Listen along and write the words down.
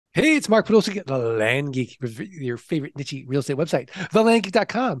Hey, it's Mark Podolsky, the Land Geek, your favorite niche real estate website,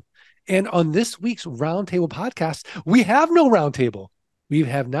 thelandgeek.com. And on this week's Roundtable podcast, we have no roundtable. We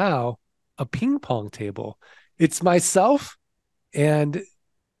have now a ping pong table. It's myself and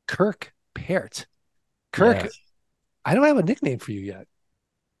Kirk Peart. Kirk, Yes. I don't have a nickname for you yet,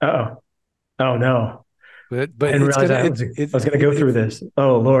 Oh. Oh no. but I didn't it's realize gonna I it's was it, I was gonna it go through it's this.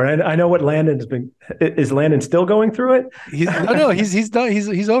 Oh Lord. I know what Landon's been is Landon still going through it? no, he's done,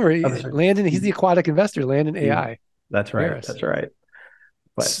 he's over. I'm sorry. Landon, he's the aquatic investor, Landon He- AI that's right. Harris. That's right.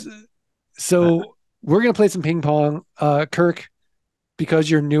 But uh, So we're gonna play some ping pong. Kirk, because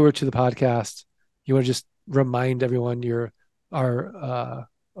you're newer to the podcast, you want to just remind everyone you're our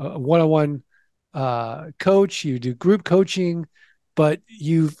one-on-one coach. You do group coaching, but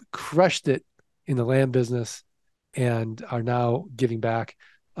you've crushed it in the land business and are now giving back.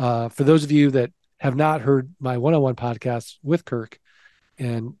 For those of you that have not heard my one-on-one podcast with Kirk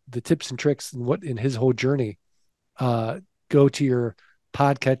and the tips and tricks and what in his whole journey, uh, go to your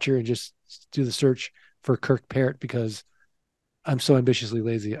podcatcher and just do the search for Kirk Peart because I'm so ambitiously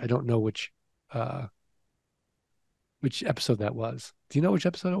lazy. I don't know uh which episode that was. Do you know which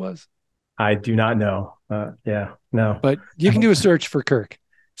episode it was? I do not know. Yeah, no. But you can do a search for Kirk.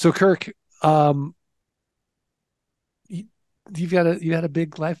 So Kirk, um, you, you had a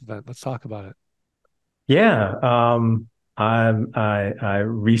big life event. Let's talk about it. Yeah. I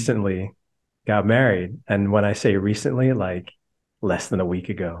recently got married, and when I say recently, like less than a week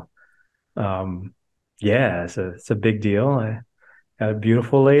ago. Um, yeah, it's a big deal. I got a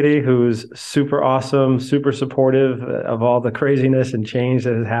beautiful lady who's super awesome, super supportive of all the craziness and change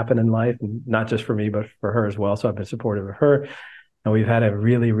that has happened in life, and not just for me, but for her as well. So I've been supportive of her, and we've had a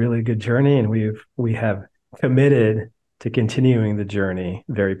really, really good journey, and we have committed to continuing the journey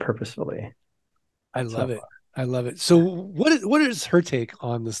very purposefully. I So love it. I love it. So what is her take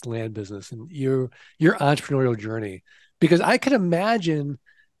on this land business and your entrepreneurial journey? Because I can imagine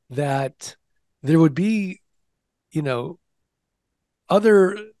that there would be, you know,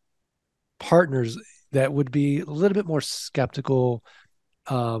 other partners that would be a little bit more skeptical.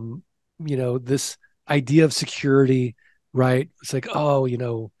 Um, this idea of security, right? It's like, oh,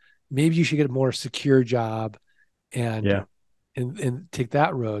 maybe you should get a more secure job and yeah. and take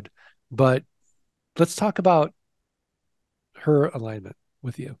that road. But let's talk about her alignment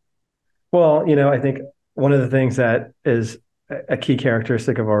with you. Well, I think one of the things that is a key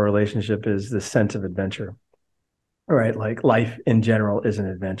characteristic of our relationship is the sense of adventure, right? Like life in general is an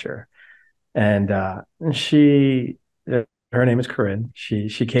adventure. And she her name is Corinne.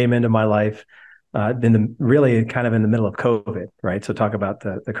 She came into my life in the really kind of in the middle of COVID, right? So talk about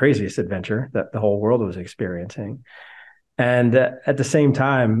the craziest adventure that the whole world was experiencing. And at the same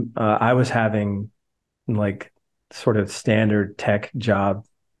time, I was having like sort of standard tech job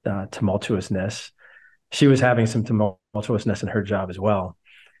tumultuousness. She was having some tumultuousness in her job as well.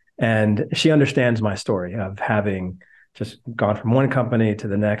 And she understands my story of having just gone from one company to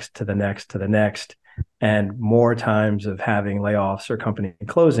the next, to the next, to the next, and more times of having layoffs or company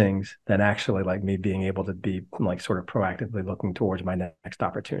closings than actually like me being able to be like sort of proactively looking towards my next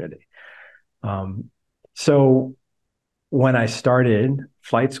opportunity. Um, so when I started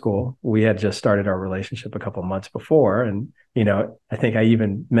flight school, we had just started our relationship a couple of months before. And, I think I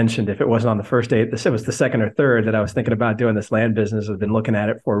even mentioned if it wasn't on the first date, it was the second or third that I was thinking about doing this land business. I've been looking at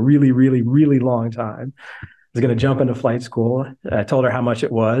it for a really, really, really long time. I was going to jump into flight school. I told her how much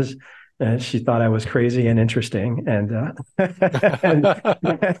it was. And she thought I was crazy and interesting. And,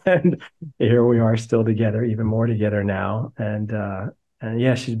 and here we are still together, even more together now. And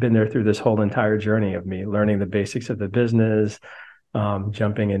yeah, she's been there through this whole entire journey of me learning the basics of the business,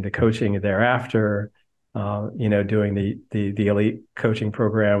 jumping into coaching thereafter, doing the elite coaching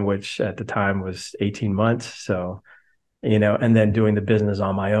program, which at the time was 18 months. So, and then doing the business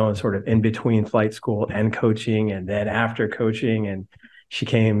on my own, sort of in between flight school and coaching, and then after coaching. And she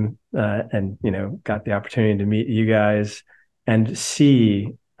came and got the opportunity to meet you guys and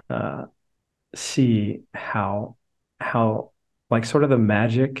uh, see how like sort of the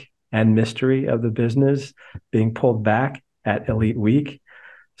magic and mystery of the business being pulled back at Elite Week.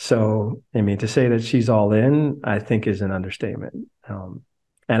 So, I mean, to say that she's all in, I think is an understatement.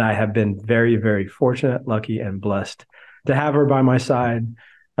 And I have been very, very fortunate, lucky, and blessed to have her by my side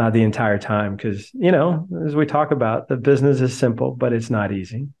the entire time. Because, as we talk about, the business is simple, but it's not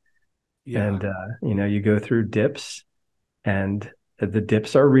easy. Yeah. And, you go through dips and the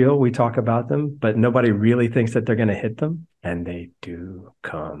dips are real. We talk about them, but nobody really thinks that they're going to hit them, and they do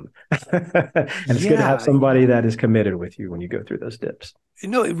come. And it's good to have Yeah. somebody that is committed with you when you go through those dips.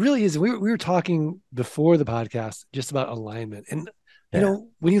 No, it really is. We were talking before the podcast just about alignment. And Yeah.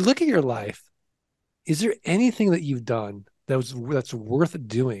 when you look at your life, is there anything that you've done that's worth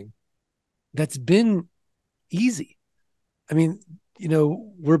doing that's been easy? I mean,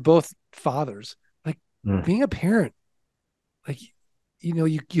 we're both fathers. Like Mm. being a parent, like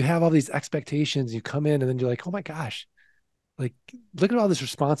you have all these expectations. You come in and then you're like, oh my gosh, like look at all this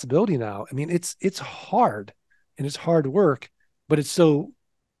responsibility now. I mean, it's hard and it's hard work, but it's so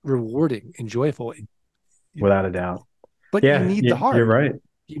rewarding and joyful. You know, Without a doubt. but you Yeah, need the you're hard. right.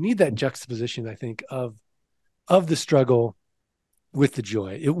 You need that juxtaposition, I think, of the struggle with the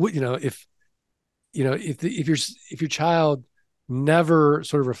joy. It would, if your child never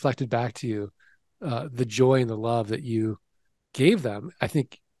sort of reflected back to you the joy and the love that you gave them, I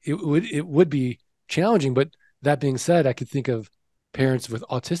think it would be challenging. But that being said, I could think of parents with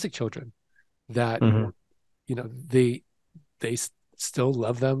autistic children that Hmm. they still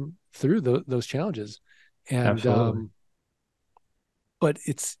love them through those challenges, and Absolutely. but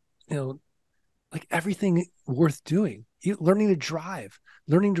it's like everything worth doing, learning to drive,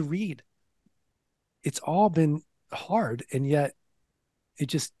 learning to read, it's all been hard, and yet it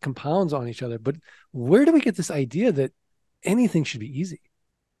just compounds on each other. But where do we get this idea that anything should be easy?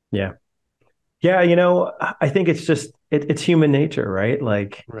 Yeah. Yeah, I think it's just it's human nature, right?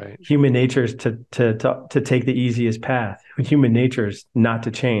 Like Right. human nature is to take the easiest path. Human nature is not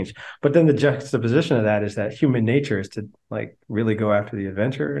to change. But then the juxtaposition of that is that human nature is to like really go after the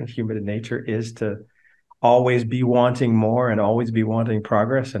adventure, and human nature is to always be wanting more and always be wanting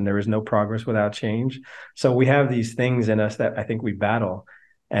progress, and there is no progress without change. So we have these things in us that I think we battle.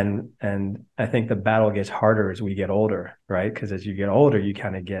 And I think the battle gets harder as we get older, right? Because as you get older, you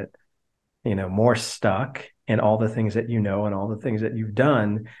kind of get more stuck in all the things that and all the things that you've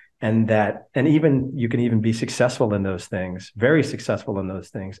done. And even you can even be successful in those things, very successful in those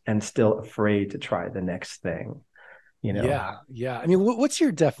things, and still afraid to try the next thing, you know. Yeah. Yeah. I mean, what's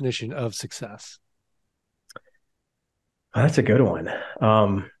your definition of success? Well, that's a good one.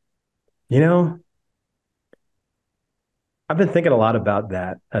 You know, I've been thinking a lot about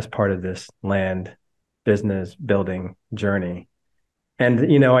that as part of this land business building journey. And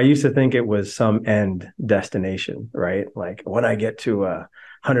I used to think it was some end destination, right? Like when I get to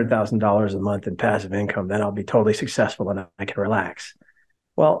 $100,000 a month in passive income, then I'll be totally successful and I can relax.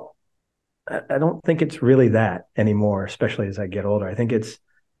 Well, I don't think it's really that anymore, especially as I get older. I think this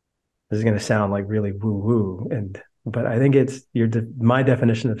is going to sound like really woo woo, but I think it's my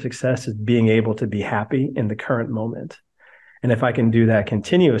definition of success is being able to be happy in the current moment. And if I can do that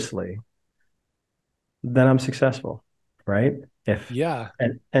continuously, then I'm successful, right? If Yeah.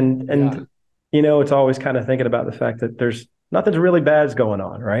 and Yeah. it's always kind of thinking about the fact that there's nothing really bad's going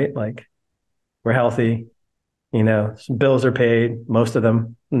on, right? Like we're healthy, some bills are paid, most of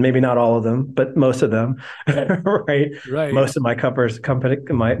them, maybe not all of them, but most of them, right? Right. Most of my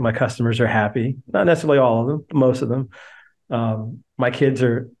customers are happy, not necessarily all of them, but most of them. My kids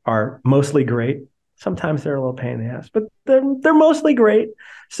are mostly great. Sometimes they're a little pain in the ass, but they're mostly great.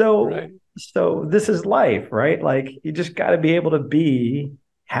 So Right. so this is life, right? Like you just got to be able to be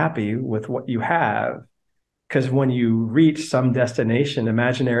happy with what you have. Because when you reach some destination,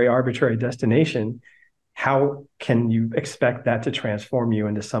 imaginary, arbitrary destination, how can you expect that to transform you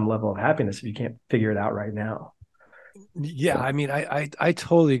into some level of happiness if you can't figure it out right now? Yeah. So I mean, I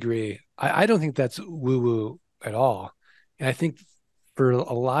totally agree. I don't think that's woo woo at all. And I think for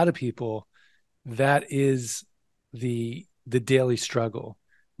a lot of people, that is the daily struggle.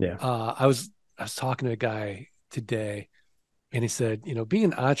 yeah, I was talking to a guy today, and he said, being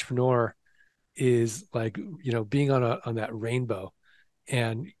an entrepreneur is like, being on that rainbow,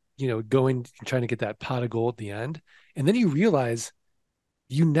 and going and trying to get that pot of gold at the end, and then you realize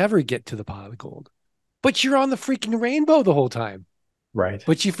you never get to the pot of gold, but you're on the freaking rainbow the whole time. right,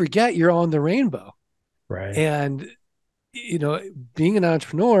 But you forget you're on the rainbow, right, and you know, being an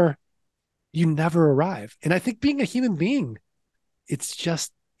entrepreneur, you never arrive. And I think being a human being, it's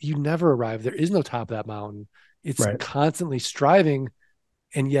just you never arrive. There is no top of that mountain. It's right. constantly striving,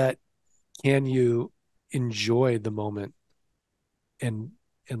 and yet can you enjoy the moment and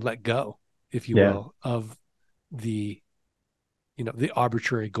let go, if you Yeah, will, of the the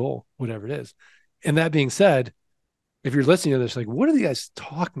arbitrary goal, whatever it is. And that being said, if you're listening to this, like, what are you guys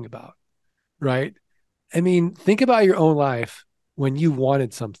talking about? Right? I mean, think about your own life when you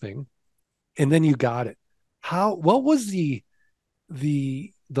wanted something and then you got it. What was the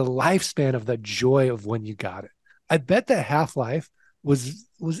lifespan of the joy of when you got it? I bet that half life was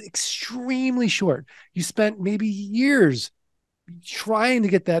extremely short. You spent maybe years trying to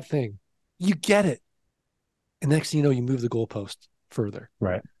get that thing. You get it. And next thing you know, you move the goalpost further.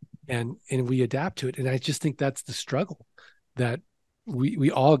 right. And we adapt to it. And I just think that's the struggle that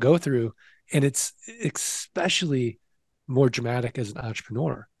we all go through, and it's especially more dramatic as an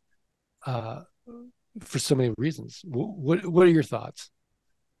entrepreneur, uh, for so many reasons. What are your thoughts?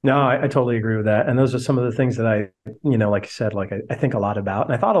 No, I totally agree with that. And those are some of the things that like you said, like I think a lot about,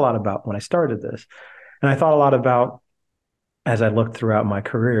 and I thought a lot about when I started this. And I thought a lot about as I looked throughout my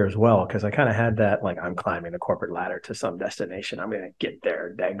career as well, because I kind of had that, like, I'm climbing the corporate ladder to some destination. I'm going to get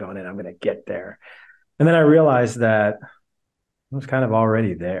there, daggone it. I'm going to get there. And then I realized that I was kind of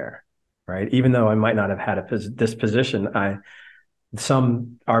already there, right? Even though I might not have had this position,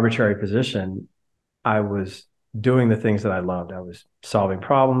 some arbitrary position, I was doing the things that I loved. I was solving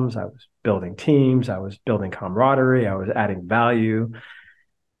problems. I was building teams. I was building camaraderie. I was adding value.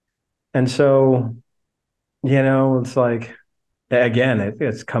 And so, it's like, again,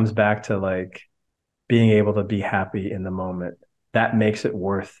 it comes back to like being able to be happy in the moment. That makes it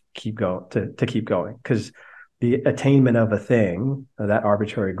worth to keep going, because the attainment of a thing, or that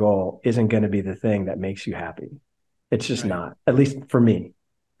arbitrary goal, isn't going to be the thing that makes you happy. It's just Right. not, at least for me.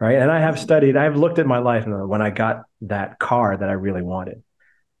 Right. And I've looked at my life, and when I got that car that I really wanted,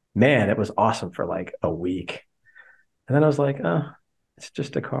 man, it was awesome for like a week. And then I was like, oh, it's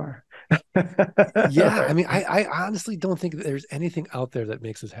just a car. Yeah, I mean, I honestly don't think that there's anything out there that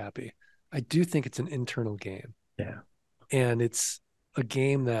makes us happy. I do think it's an internal game, Yeah. and it's a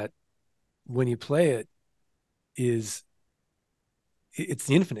game that when you play it is it's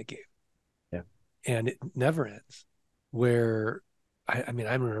the infinite game, Yeah. and it never ends. Where I mean,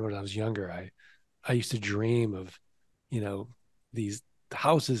 I remember when I was younger, I used to dream of, you know, these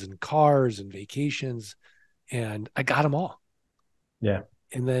houses and cars and vacations, and I got them all. Yeah.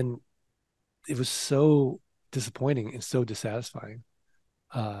 And then it was so disappointing and so dissatisfying,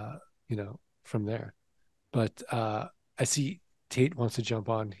 uh, from there. But I see Tate wants to jump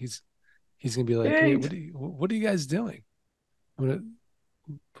on. He's gonna be like, hey, Great. what are you guys doing? I'm gonna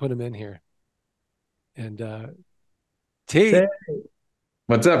put him in here. And Tate, Say,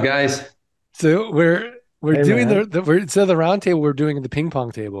 What's up, guys? so we're hey, doing man. we're instead of the round table, we're doing the ping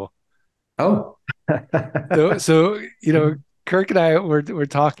pong table. Oh, So Kirk and I were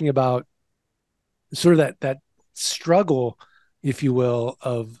talking about sort of that struggle, if you will,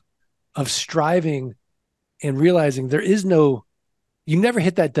 of striving and realizing there is no, you never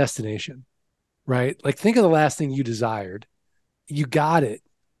hit that destination, right? Like, think of the last thing you desired, you got it,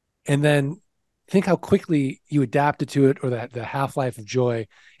 and then think how quickly you adapted to it, or that the half life of joy,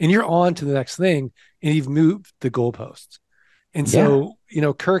 and you're on to the next thing, and you've moved the goalposts. And yeah.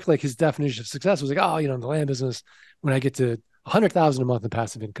 so, Kirk, like, his definition of success was like, oh, in the land business, when I get to 100,000 a month in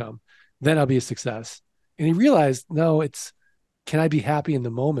passive income, then I'll be a success. And he realized, no, it's, can I be happy in the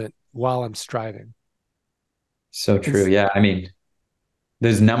moment while I'm striving? So And true. Yeah. I mean,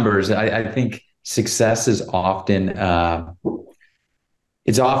 those numbers, I think success is often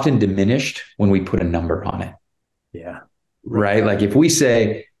it's often diminished when we put a number on it, Yeah. right? Like if we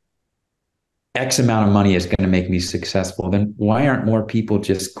say X amount of money is going to make me successful, then why aren't more people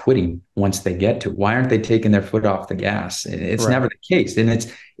just quitting once they get to it? Why aren't they taking their foot off the gas? It's Right. never the case. And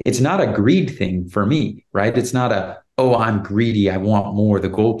it's not a greed thing for me, right? It's not oh, I'm greedy, I want more. The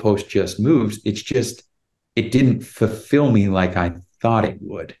goalpost just moves. It's just it didn't fulfill me like I thought it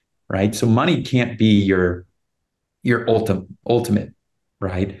would, right? So money can't be your ultimate,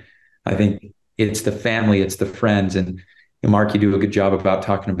 right? I Right. think it's the family, it's the friends. And Mark, you do a good job about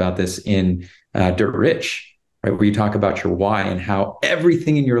talking about this in Dirt Rich, right? Where you talk about your why and how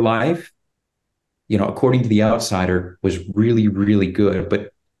everything in your life, according to the outsider, was really, really good.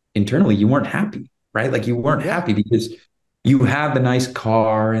 But internally, you weren't happy, right? Like you weren't yeah, happy because you had the nice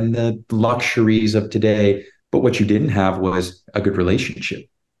car and the luxuries of today. But what you didn't have was a good relationship.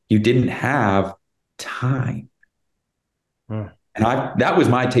 You didn't have time. Hmm. And that was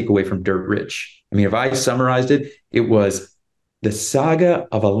my takeaway from Dirt Rich. I mean, if I summarized it, it was the saga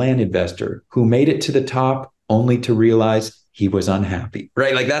of a land investor who made it to the top only to realize he was unhappy,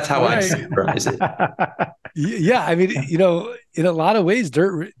 right? Like that's how I right. summarize it. Yeah, I mean, in a lot of ways,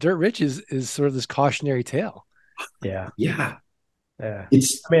 Dirt Rich is sort of this cautionary tale. Yeah. Yeah. Yeah.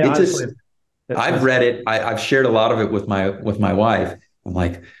 It's, I mean, it's honestly, just, I've read it. I've shared a lot of it with my wife. I'm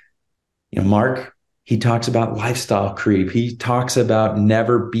like, Mark, he talks about lifestyle creep. He talks about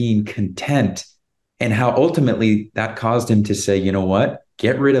never being content and how ultimately that caused him to say, you know what?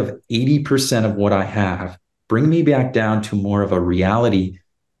 Get rid of 80% of what I have. Bring me back down to more of a reality.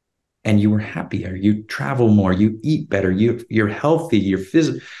 And you were happier. You travel more. You eat better. You're healthy. You're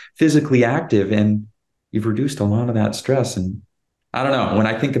physically active. And you've reduced a lot of that stress. And I don't know. When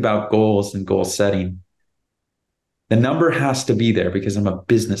I think about goals and goal setting, the number has to be there because I'm a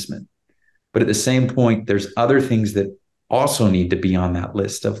businessman. But at the same point, there's other things that also need to be on that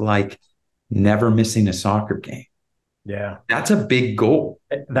list of like never missing a soccer game. Yeah. That's a big goal.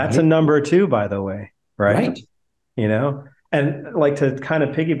 That's right? a number two, by the way, right? Right. You know, and like to kind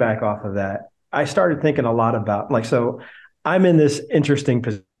of piggyback off of that, I started thinking a lot about like, so I'm in this interesting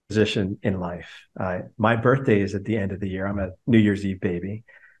position in life. My birthday is at the end of the year. I'm a New Year's Eve baby.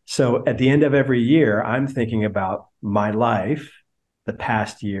 So at the end of every year, I'm thinking about my life, the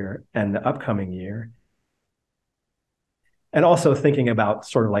past year and the upcoming year, and also thinking about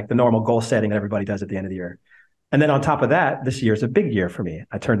sort of like the normal goal setting that everybody does at the end of the year. And then on top of that, this year's a big year for me.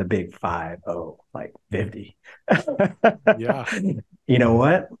 I turned a big 50, like 50. Yeah. You know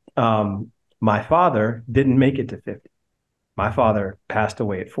what? My father didn't make it to 50. My father passed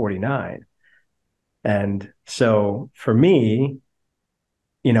away at 49. And so for me,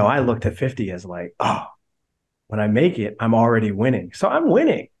 you know, I looked at 50 as like, oh, when I make it, I'm already winning. So I'm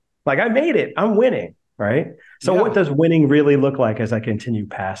winning. Like I made it, I'm winning. Right. So Yeah. what does winning really look like as I continue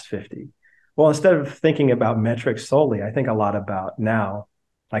past 50? Well, instead of thinking about metrics solely, I think a lot about now,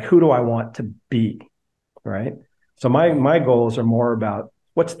 like who do I want to be? Right. So my goals are more about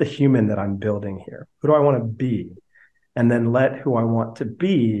what's the human that I'm building here? Who do I want to be? And then let who I want to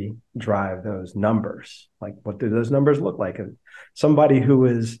be drive those numbers. Like, what do those numbers look like? Somebody who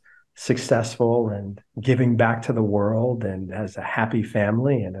is successful and giving back to the world and has a happy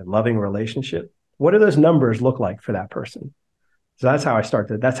family and a loving relationship. What do those numbers look like for that person? So that's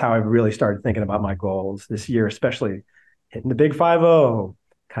how I really started thinking about my goals this year, especially hitting the big 50,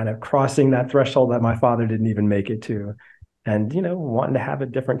 kind of crossing that threshold that my father didn't even make it to. And, you know, wanting to have a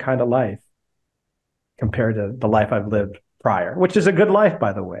different kind of life compared to the life I've lived prior, which is a good life,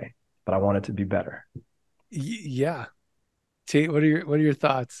 by the way, but I want it to be better. Yeah. Tate, what are your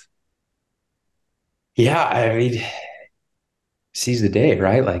thoughts? Yeah, I mean, seize the day,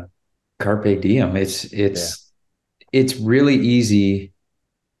 right? Like carpe diem. It's really easy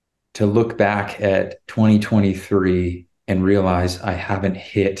to look back at 2023 and realize I haven't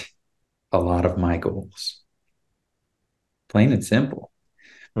hit a lot of my goals. Plain and simple.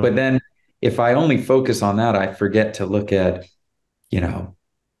 Hmm. But then if I only focus on that, I forget to look at, you know,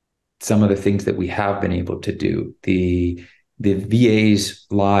 some of the things that we have been able to do. The VA's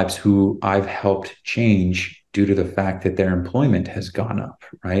lives who I've helped change due to the fact that their employment has gone up,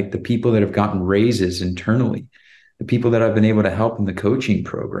 right? The people that have gotten raises internally, the people that I've been able to help in the coaching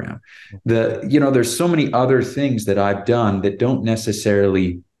program. There's so many other things that I've done that don't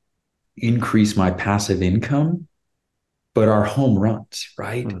necessarily increase my passive income, but are home runs,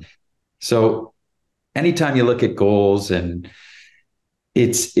 right? Hmm. So anytime you look at goals, and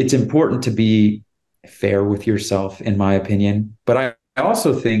it's important to be fair with yourself, in my opinion. But I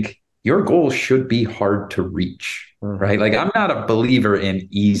also think your goals should be hard to reach, right? Like I'm not a believer in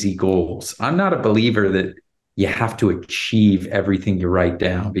easy goals. I'm not a believer that you have to achieve everything you write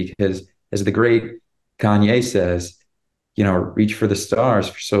down, because as the great Kanye says, you know, reach for the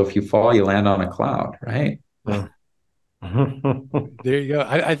stars. So if you fall, you land on a cloud, right? Hmm. There you go.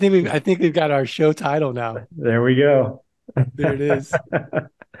 I think we've got our show title now. There we go. There it is,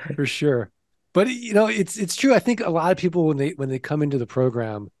 for sure. But you know, it's true. I think a lot of people when they come into the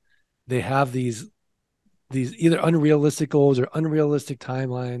program, they have these either unrealistic goals or unrealistic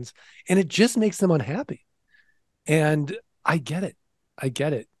timelines, and it just makes them unhappy. And I get it. I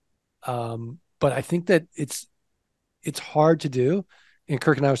get it. But I think that it's hard to do. And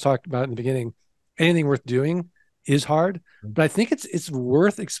Kirk and I was talking about in the beginning, anything worth doing is hard. But I think it's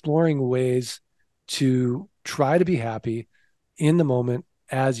worth exploring ways to try to be happy in the moment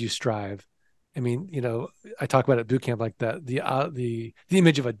as you strive. I mean, you know, I talk about it at boot camp like that, the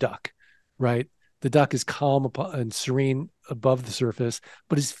image of a duck, right? The duck is calm and serene above the surface,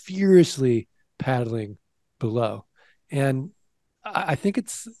 but is furiously paddling below. And I think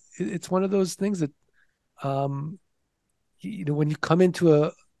it's one of those things that you know, when you come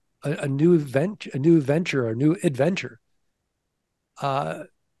into a new event, a new venture, a new adventure, uh,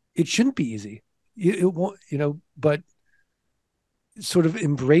 it shouldn't be easy. It won't, you know, but sort of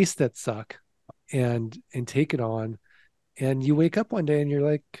embrace that suck and take it on. And you wake up one day and you're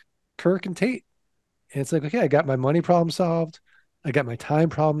like Kirk and Tate. And it's like, okay, I got my money problem solved. I got my time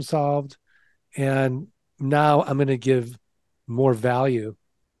problem solved. And now I'm going to give more value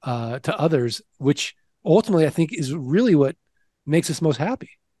to others, which ultimately I think is really what makes us most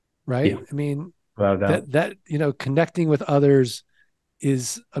happy. Right. Yeah. I mean, Without a doubt. that, you know, connecting with others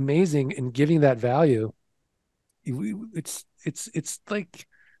is amazing, and giving that value. It's like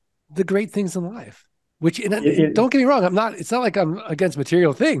the great things in life, which, don't get me wrong, it's not like I'm against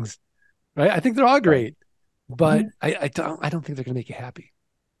material things, right? I think they're all great, but I don't think they're going to make you happy.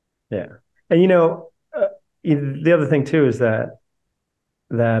 Yeah. And, you know, the other thing too is that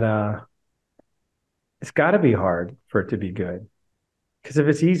it's got to be hard for it to be good. Because if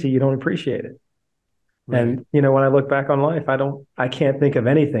it's easy, you don't appreciate it. Right. And when I look back on life, I can't think of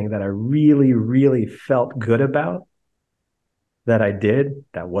anything that I really, really felt good about that I did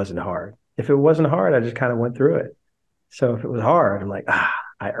that wasn't hard. If it wasn't hard, I just kind of went through it. So if it was hard, I'm like,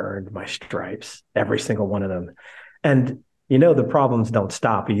 I earned my stripes, every single one of them. And the problems don't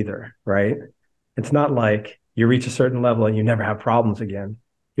stop either, right? It's not like you reach a certain level and you never have problems again.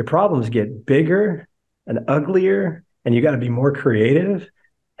 Your problems get bigger and uglier, and you got to be more creative.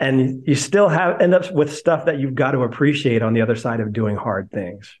 And you still end up with stuff that you've got to appreciate on the other side of doing hard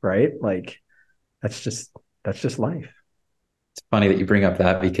things, right? Like that's just life. It's funny that you bring up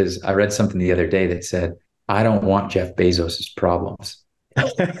that because I read something the other day that said, I don't want Jeff Bezos's problems.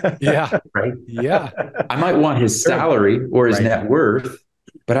 Yeah. Right. Yeah. I might want his salary or his Right. net worth,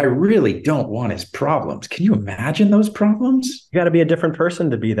 but I really don't want his problems. Can you imagine those problems? You got to be a different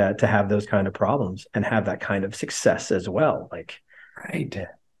person to have those kind of problems and have that kind of success as well. Like, right.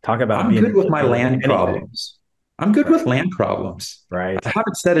 Talk about I'm good with my land problems. I'm good with land problems. Right. I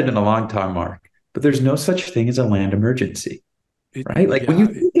haven't said it in a long time, Mark, but there's no such thing as a land emergency. Right. Like when you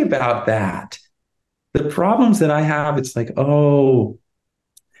think about that, the problems that I have, it's like, oh,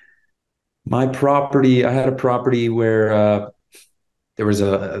 my property, I had a property where there was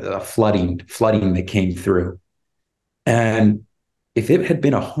a flooding that came through. And if it had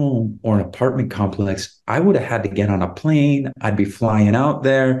been a home or an apartment complex, I would have had to get on a plane. I'd be flying out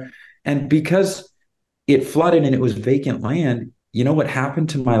there. And because it flooded and it was vacant land, you know what happened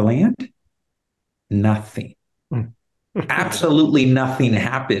to my land? Nothing. Absolutely nothing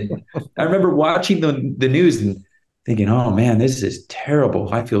happened. I remember watching the news and thinking, oh man, this is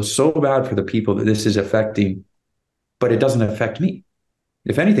terrible. I feel so bad for the people that this is affecting, but it doesn't affect me.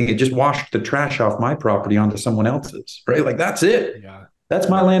 If anything, it just washed the trash off my property onto someone else's, right? Like that's it. Yeah. That's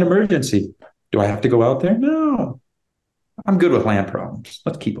my land emergency. Do I have to go out there? No. I'm good with land problems.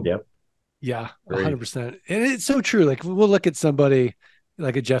 Let's keep them. Yep. Yeah, 100%. And it's so true. Like we'll look at somebody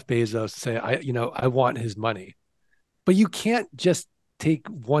like a Jeff Bezos and say, I want his money. But you can't just take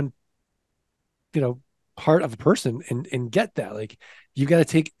one, part of a person and get that. Like you got to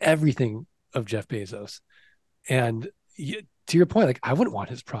take everything of Jeff Bezos. And to your point, like I wouldn't want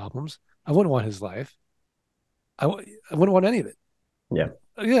his problems. I wouldn't want his life. I wouldn't want any of it. Yeah.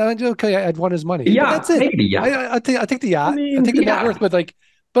 Yeah. Okay. I'd want his money. Yeah. But that's it. Maybe, yeah. I take the yacht. I take the net worth,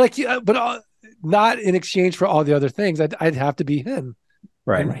 but not in exchange for all the other things. I'd have to be him.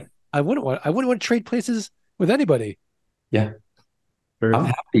 Right. And I wouldn't want to trade places with anybody. Yeah. I'm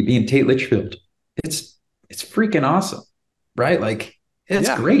happy being Tate Litchfield. It's freaking awesome. Right? Like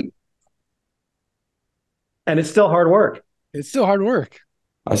it's great. And it's still hard work. It's still hard work.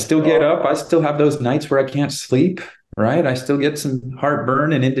 I still get up. I still have those nights where I can't sleep. Right? I still get some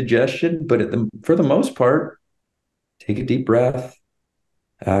heartburn and indigestion, but for the most part, take a deep breath,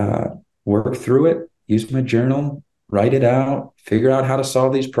 work through it, use my journal, write it out, figure out how to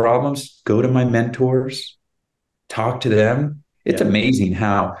solve these problems, go to my mentors, talk to them. It's amazing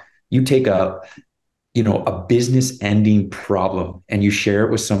how you take a business ending problem and you share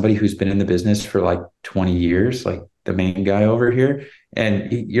it with somebody who's been in the business for like 20 years, like the main guy over here.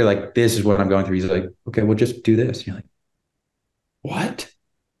 And you're like, this is what I'm going through. He's like, okay, well, just do this. You're like, what?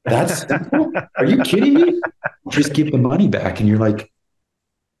 That's simple? Are you kidding me? Just give the money back. And you're like,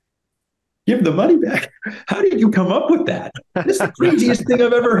 give the money back. How did you come up with that? This is the craziest thing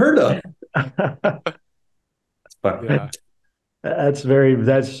I've ever heard of. That's fun. Yeah. That's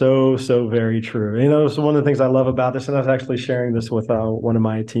so very true. So one of the things I love about this, and I was actually sharing this with one of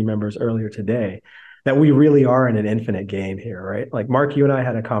my team members earlier today, that we really are in an infinite game here, right? Like Mark, you and I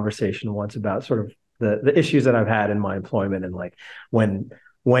had a conversation once about sort of the issues that I've had in my employment, and like when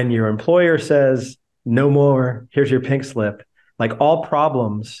your employer says no more, here's your pink slip, like all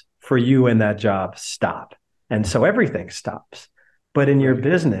problems for you in that job stop, and so everything stops. But in your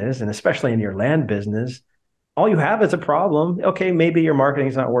business, and especially in your land business, all you have is a problem. Okay, maybe your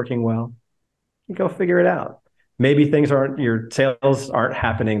marketing's not working well. You go figure it out. Maybe your sales aren't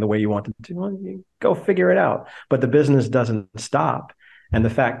happening the way you want them to. Well, you go figure it out. But the business doesn't stop. And the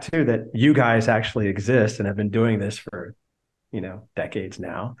fact too that you guys actually exist and have been doing this for, decades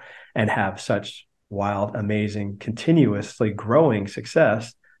now, and have such wild, amazing, continuously growing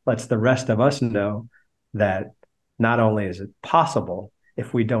success lets the rest of us know that not only is it possible,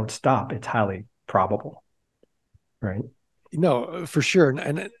 if we don't stop, it's highly probable. Right. No, for sure.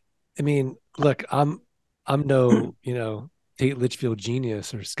 And I mean, look, I'm no, Tate Litchfield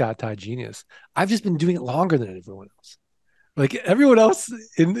genius or Scott Tye genius. I've just been doing it longer than everyone else. Like everyone else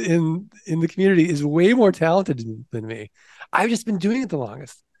in the community is way more talented than me. I've just been doing it the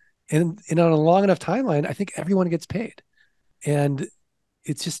longest. And on a long enough timeline, I think everyone gets paid. And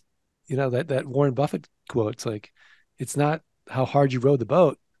it's just, that Warren Buffett quote. It's like, it's not how hard you rowed the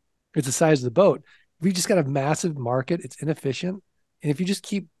boat, it's the size of the boat. We just got a massive market. It's inefficient. And if you just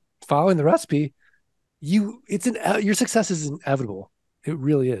keep following the recipe, your success is inevitable. It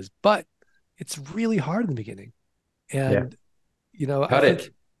really is. But it's really hard in the beginning. Yeah. And, I Cut think,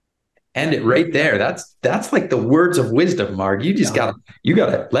 it. End it right there. That's like the words of wisdom, Mark. You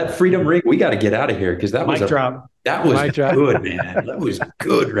gotta let freedom ring. We gotta get out of here because Mic drop. that was Mic drop. good, man. That was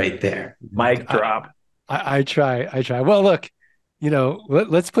good right there. Mic drop. I try. Well, look,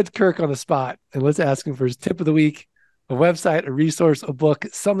 let's put Kirk on the spot and let's ask him for his tip of the week, a website, a resource, a book,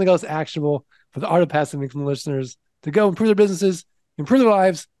 something else actionable for the art of passive income listeners to go improve their businesses, improve their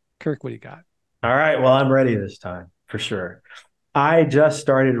lives. Kirk, what do you got? All right. Well, I'm ready this time for sure. I just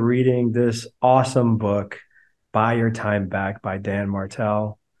started reading this awesome book, Buy Your Time Back by Dan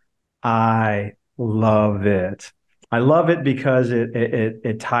Martell. I love it. I love it because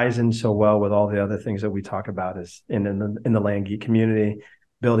it ties in so well with all the other things that we talk about is in the Land Geek community,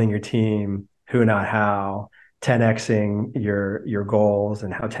 building your team, who not how, 10xing your goals,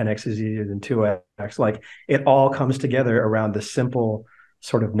 and how 10x is easier than 2x. Like it all comes together around the simple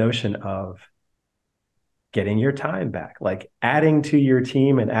sort of notion of getting your time back, like adding to your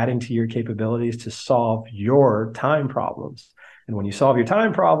team and adding to your capabilities to solve your time problems. And when you solve your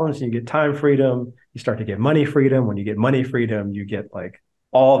time problems, you get time freedom, you start to get money freedom. When you get money freedom, you get like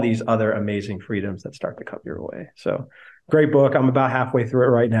all these other amazing freedoms that start to come your way. So great book. I'm about halfway through it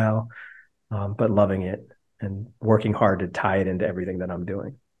right now, but loving it and working hard to tie it into everything that I'm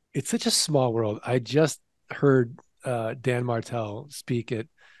doing. It's such a small world. I just heard Dan Martell speak at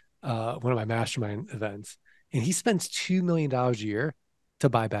one of my mastermind events, and he spends $2 million a year to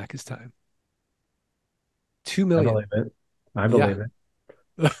buy back his time. 2 million. I believe it. I believe it.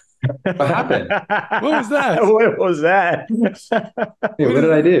 What happened? What was that? What was that? Hey, what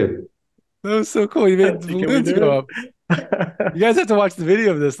did I do? That was so cool. You made the balloons go up. You guys have to watch the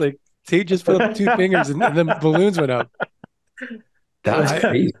video of this. Like Tate just put up 2 fingers and then balloons went up. That's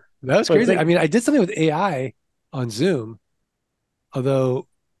crazy. That was crazy. I mean, I did something with AI on Zoom, although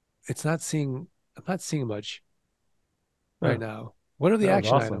I'm not seeing much right now. What are the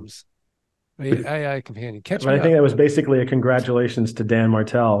action items? AI companion. But I think that was basically a congratulations to Dan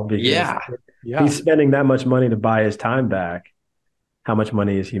Martell because he's spending that much money to buy his time back. How much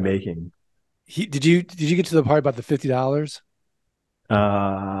money is he making? Did you get to the part about the $50?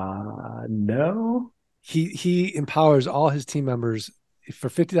 No. He empowers all his team members for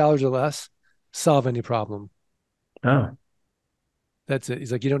 $50 or less, solve any problem. Oh. That's it.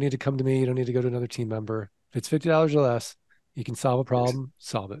 He's like, you don't need to come to me. You don't need to go to another team member. If it's $50 or less, you can solve a problem,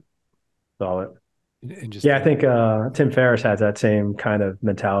 solve it. Solve it. And just I think Tim Ferriss has that same kind of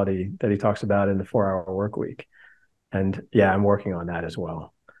mentality that he talks about in the 4-Hour Work Week. And I'm working on that as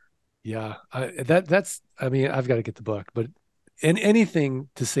well. Yeah. I've got to get the book, but in anything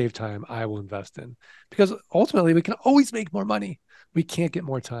to save time, I will invest in, because ultimately we can always make more money. We can't get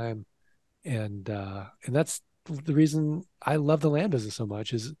more time. And that's the reason I love the land business so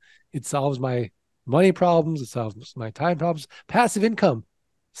much, is it solves my money problems. It solves my time problems. Passive income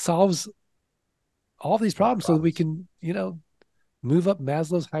solves all these problems so that we can, move up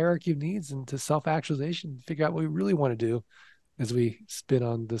Maslow's hierarchy of needs into self-actualization, figure out what we really want to do as we spin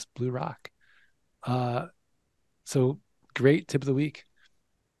on this blue rock. So great tip of the week.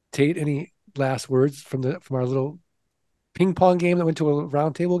 Tate, any last words from our little ping pong game that went to a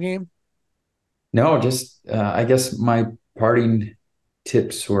round table game? No, just I guess my parting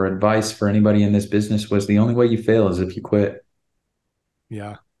tips or advice for anybody in this business was the only way you fail is if you quit.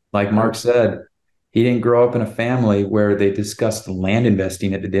 Yeah. Like Mark said, he didn't grow up in a family where they discussed land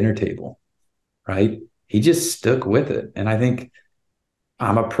investing at the dinner table, right? He just stuck with it. And I think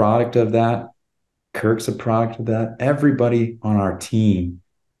I'm a product of that. Kirk's a product of that. Everybody on our team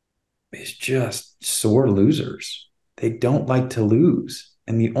is just sore losers. They don't like to lose.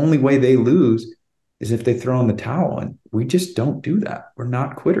 And the only way they lose is if they throw in the towel. And we just don't do that. We're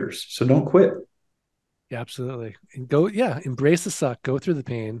not quitters. So don't quit. Yeah, absolutely. And embrace the suck, go through the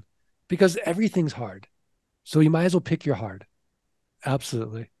pain, because everything's hard. So you might as well pick your hard.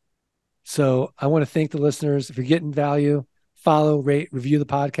 Absolutely. So I want to thank the listeners. If you're getting value, follow, rate, review the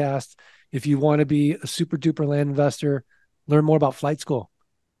podcast. If you want to be a super duper land investor, learn more about Flight School.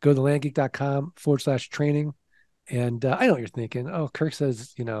 Go to landgeek.com/training. And I know what you're thinking. Oh, Kirk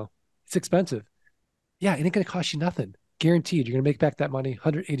says, it's expensive. Yeah, it ain't going to cost you nothing. Guaranteed. You're going to make back that money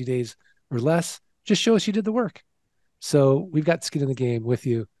 180 days or less. Just show us you did the work. So we've got skin in the game with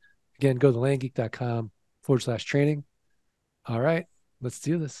you. Again, go to landgeek.com/training. All right, let's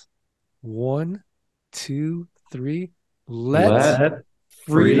do this. 1, 2, 3. Let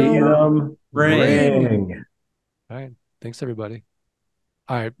freedom ring. All right. Thanks, everybody.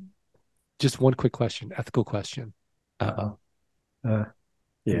 All right. Just one quick question, ethical question. Uh-oh. Yeah.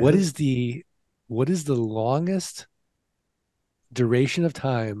 What is the longest duration of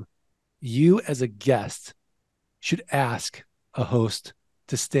time you as a guest should ask a host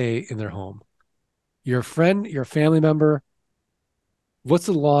to stay in their home? Your friend, your family member, what's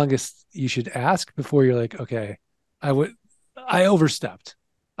the longest you should ask before you're like, okay, I overstepped.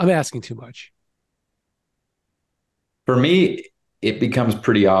 I'm asking too much. For me, it becomes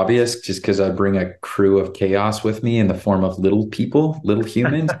pretty obvious just because I bring a crew of chaos with me in the form of little people, little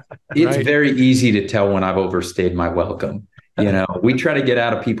humans. It's Right. very easy to tell when I've overstayed my welcome. We try to get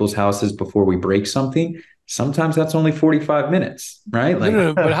out of people's houses before we break something. Sometimes that's only 45 minutes, right?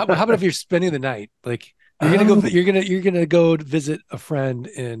 No. But how about if you're spending the night? Like you're gonna go visit a friend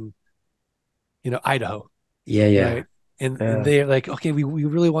in, Idaho. Yeah. Right. And they're like, okay, we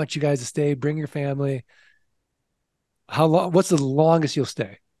really want you guys to stay. Bring your family. How long? What's the longest you'll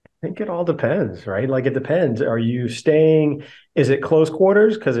stay? I think it all depends, right? Like it depends. Are you staying? Is it close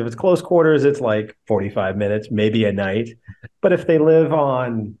quarters? Because if it's close quarters, it's like 45 minutes, maybe a night. But if they live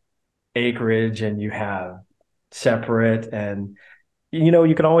on acreage and you have separate, and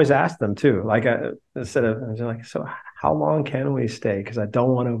you can always ask them too. Like instead of like, so how long can we stay? Because I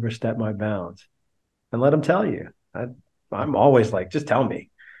don't want to overstep my bounds, and let them tell you. I'm always like, just tell me.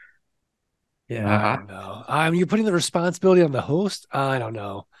 Yeah. I don't know. You're putting the responsibility on the host. I don't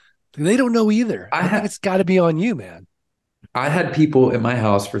know. They don't know either. I think it's got to be on you, man. I had people at my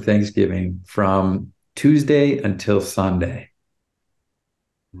house for Thanksgiving from Tuesday until Sunday.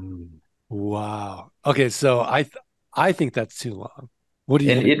 Wow. Okay, so I think that's too long. What do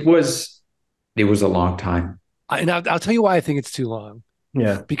you And think? it was a long time. And I'll tell you why I think it's too long.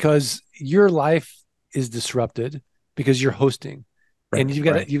 Yeah. Because your life is disrupted because you're hosting. Right, and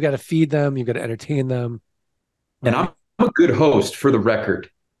you've got to feed them, you've got to entertain them. And I'm a good host, for the record.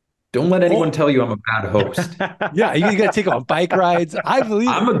 Don't let anyone tell you I'm a bad host. Yeah, you got to take them on bike rides. I believe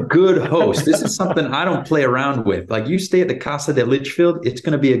I'm a good host. This is something I don't play around with. Like, you stay at the Casa de Litchfield, it's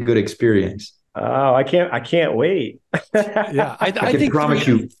going to be a good experience. Oh, I can't wait. Yeah, I can promise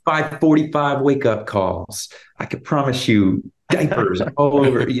you 5:45 wake up calls. I could promise you diapers all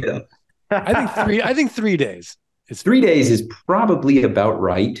over. I think 3 days. 3 days is probably about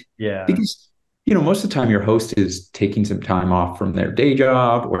right. Yeah. Because, most of the time your host is taking some time off from their day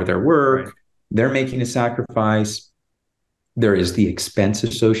job or their work. Right. They're making a sacrifice. There is the expense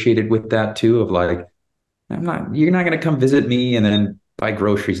associated with that too, of like, you're not going to come visit me and then buy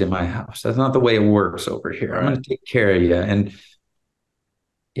groceries in my house. That's not the way it works over here. Right. I'm going to take care of you. And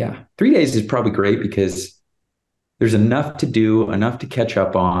yeah, 3 days is probably great because there's enough to do, enough to catch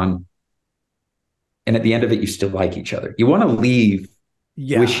up on. And at the end of it, you still like each other. You want to leave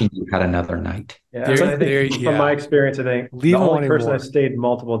wishing you had another night. Yeah, from my experience, I think the only person I stayed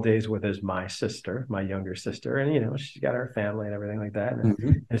multiple days with is my sister, my younger sister. And, she's got her family and everything like that.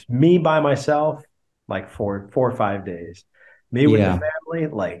 And it's me by myself, like 4 or 5 days. Me with the family,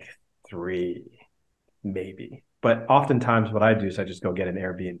 like 3, maybe. But oftentimes what I do is I just go get an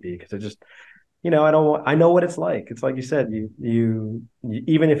Airbnb because I just... I know what it's like. It's like you said, you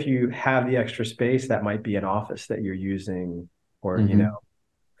even if you have the extra space, that might be an office that you're using, or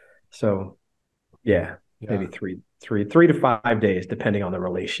so maybe 3 to 5 days, depending on the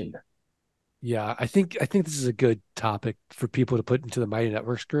relation. Yeah, I think this is a good topic for people to put into the Mighty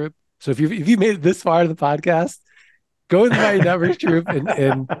Networks group. So if you made it this far in the podcast, go in the Mighty Networks group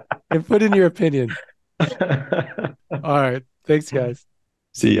and put in your opinion. All right, thanks, guys.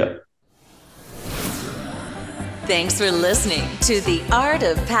 See ya. Thanks for listening to the Art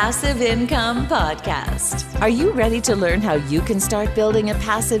of Passive Income podcast. Are you ready to learn how you can start building a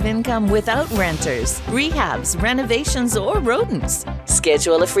passive income without renters, rehabs, renovations, or rodents?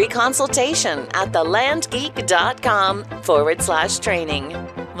 Schedule a free consultation at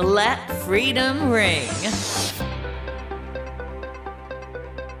thelandgeek.com/training. Let freedom ring.